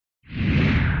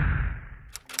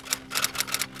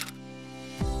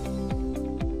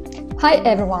Hi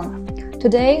everyone!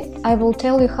 Today I will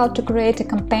tell you how to create a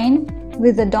campaign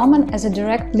with the domain as a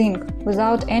direct link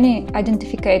without any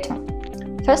identificator.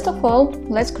 First of all,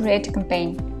 let's create a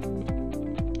campaign.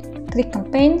 Click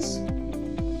Campaigns,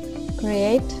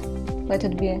 Create, let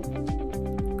it be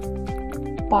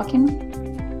parking,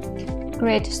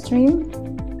 create a stream,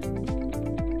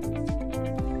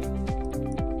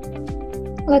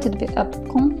 let it be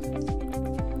upcom,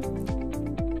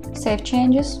 save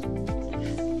changes,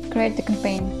 create the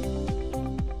campaign.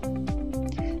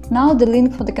 Now the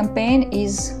link for the campaign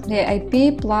is the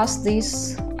IP plus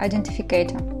this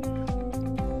identificator.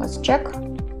 Let's check.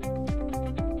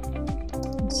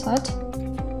 Set.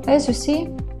 As you see,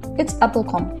 it's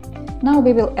Apple.com. Now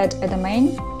we will add a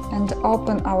domain and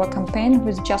open our campaign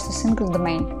with just a single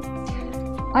domain.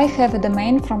 I have a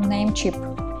domain from Namecheap.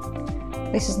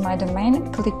 This is my domain.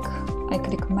 I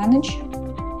click Manage.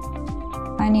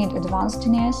 I need advanced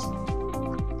DNS.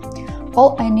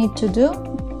 All I need to do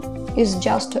is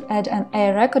just to add an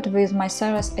A record with my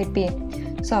service IP.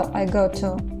 So I go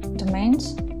to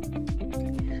Domains.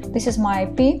 This is my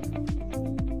IP.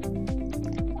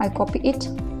 I copy it,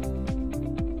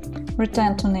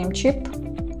 return to Namecheap,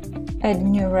 add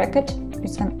new record,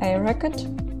 it's an A record,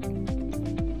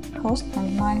 host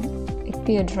and my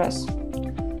IP address.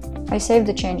 I save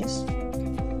the changes.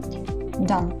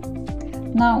 Done.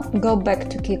 Now go back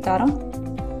to Keitaro,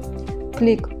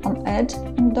 click on Add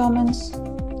in Domains,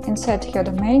 insert your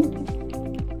domain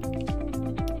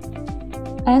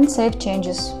and save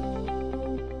changes.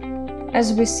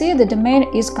 As we see, the domain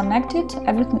is connected,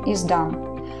 everything is done.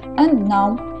 And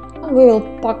now we will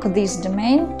pack this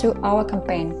domain to our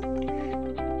campaign.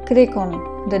 Click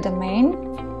on the domain,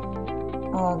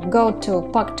 go to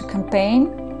Pack to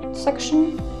Campaign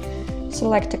section,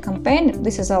 select a campaign.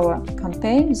 This is our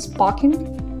campaign, it's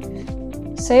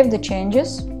packing. Save the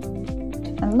changes,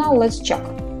 and now let's check.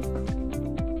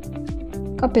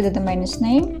 Copy the domain's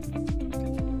name,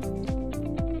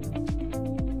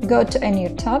 go to a new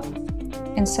tab,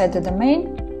 insert the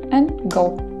domain, and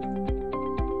go.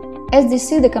 As you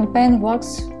see, the campaign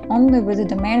works only with the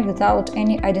domain without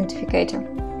any identificator.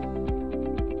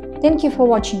 Thank you for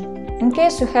watching. In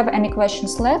case you have any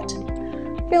questions left,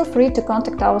 feel free to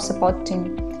contact our support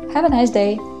team. Have a nice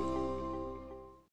day!